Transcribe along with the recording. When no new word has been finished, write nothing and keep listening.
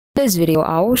this video,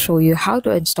 I will show you how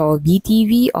to install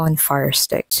Beetv on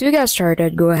Firestick. So to get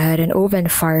started, go ahead and open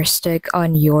Firestick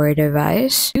on your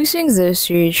device. Using the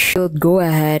search field, go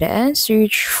ahead and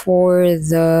search for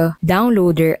the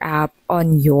downloader app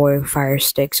on your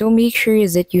Firestick. So make sure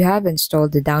that you have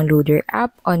installed the downloader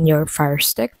app on your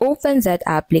Firestick. Open that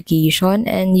application,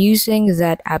 and using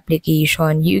that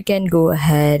application, you can go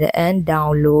ahead and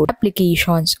download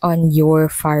applications on your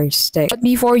Firestick. But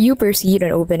before you proceed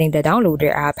on opening the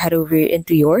downloader app, head over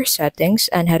into your settings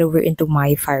and head over into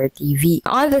My Fire TV.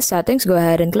 On the settings, go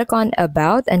ahead and click on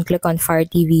About and click on Fire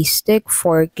TV Stick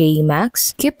 4K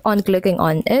Max. Keep on clicking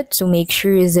on it, so make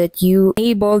sure that you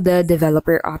enable the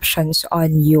developer options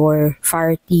on your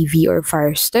Fire TV or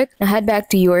Fire Stick. Now head back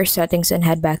to your settings and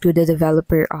head back to the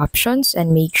developer options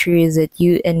and make sure that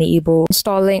you enable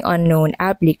installing unknown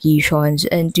applications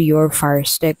into your Fire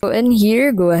Stick. So in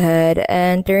here, go ahead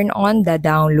and turn on the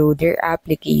downloader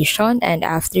application, and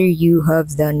after you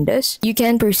have done this, you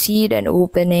can proceed and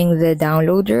opening the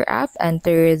downloader app.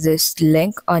 Enter this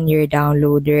link on your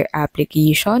downloader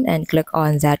application and click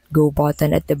on that go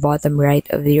button at the bottom right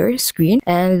of your screen,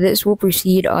 and this will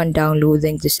proceed on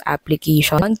downloading this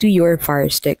application onto your Fire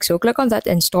Stick. So click on that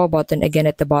install button again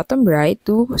at the bottom right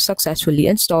to successfully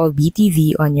install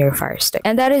Beetv on your Fire Stick.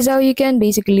 And that is how you can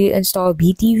basically install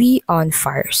Beetv on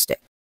Fire Stick.